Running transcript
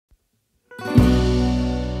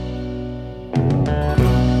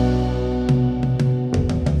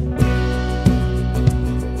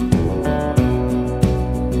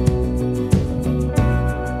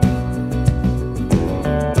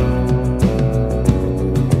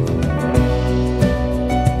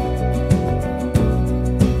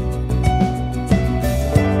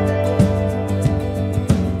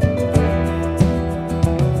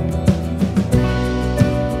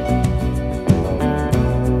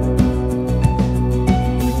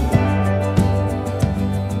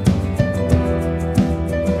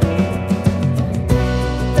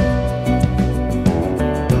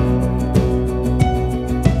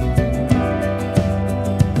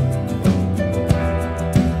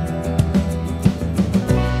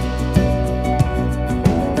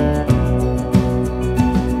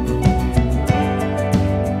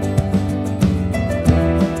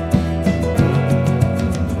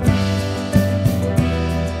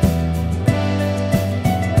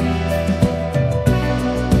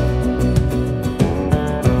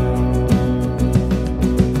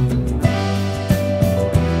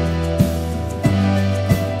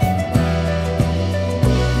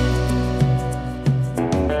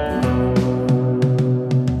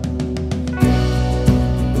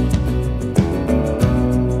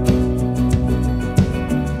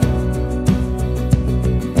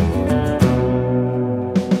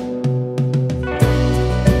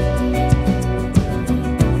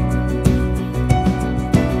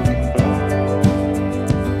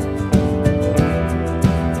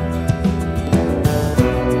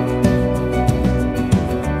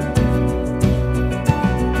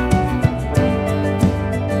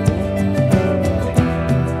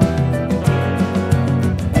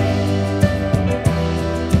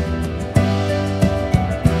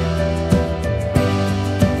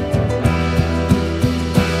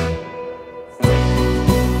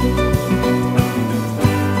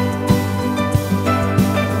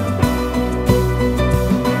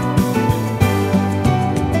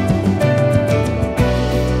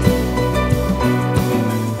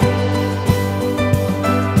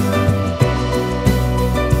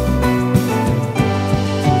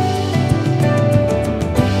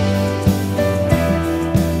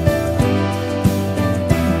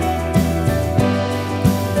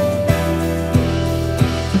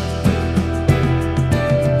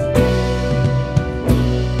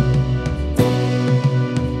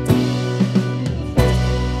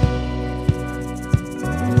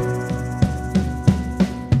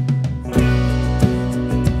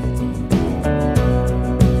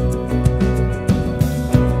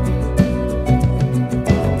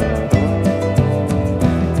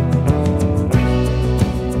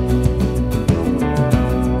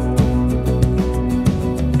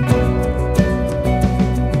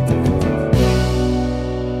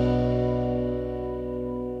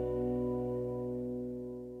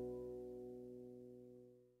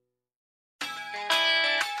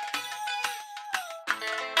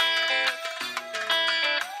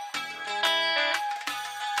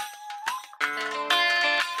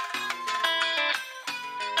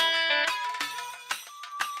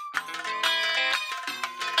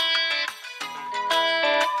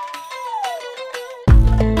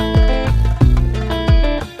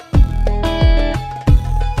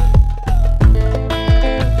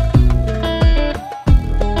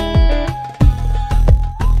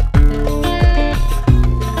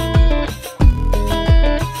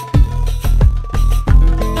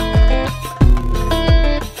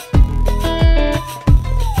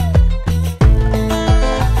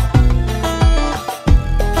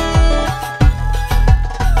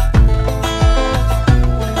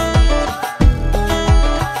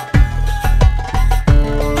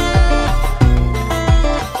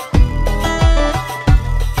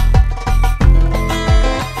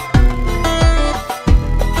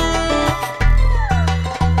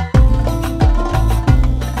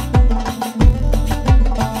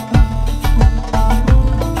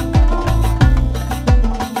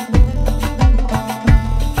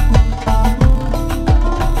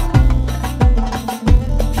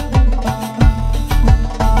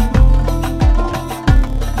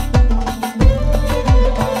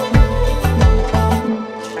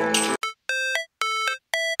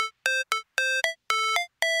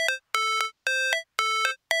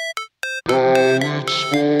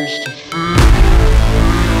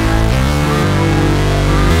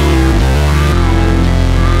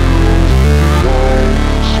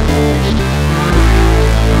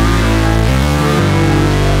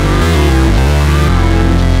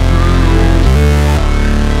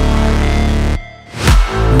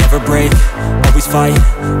Never break, always fight,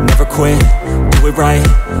 never quit, do it right,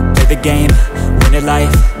 play the game, win it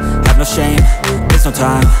life, have no shame, there's no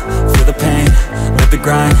time, feel the pain, live the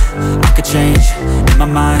grind, I could change, in my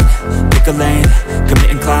mind, pick a lane,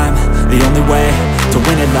 commit and climb, the only way to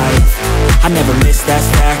win it life. I never miss, that's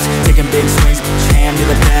fact, taking big swings, put your hand to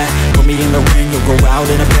the bat, put me in the ring, you'll go out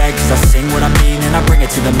in a bag, cause I sing what I mean and I bring it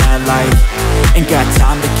to the mad light. Ain't got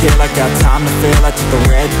time to kill, I got time to feel, I took the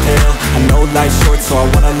red pill, I know life's short so I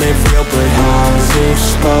wanna live real, but how's it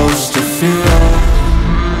supposed to feel?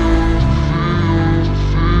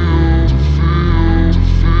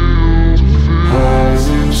 How's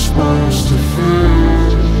it supposed to feel?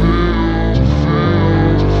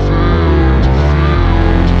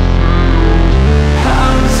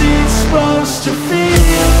 How's it supposed to feel?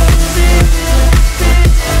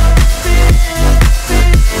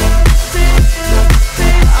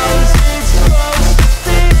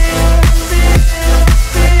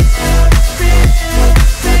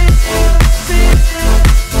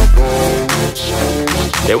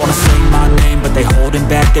 They wanna say my name, but they holding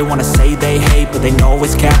back. They wanna say they hate, but they know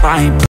it's cap. I ain't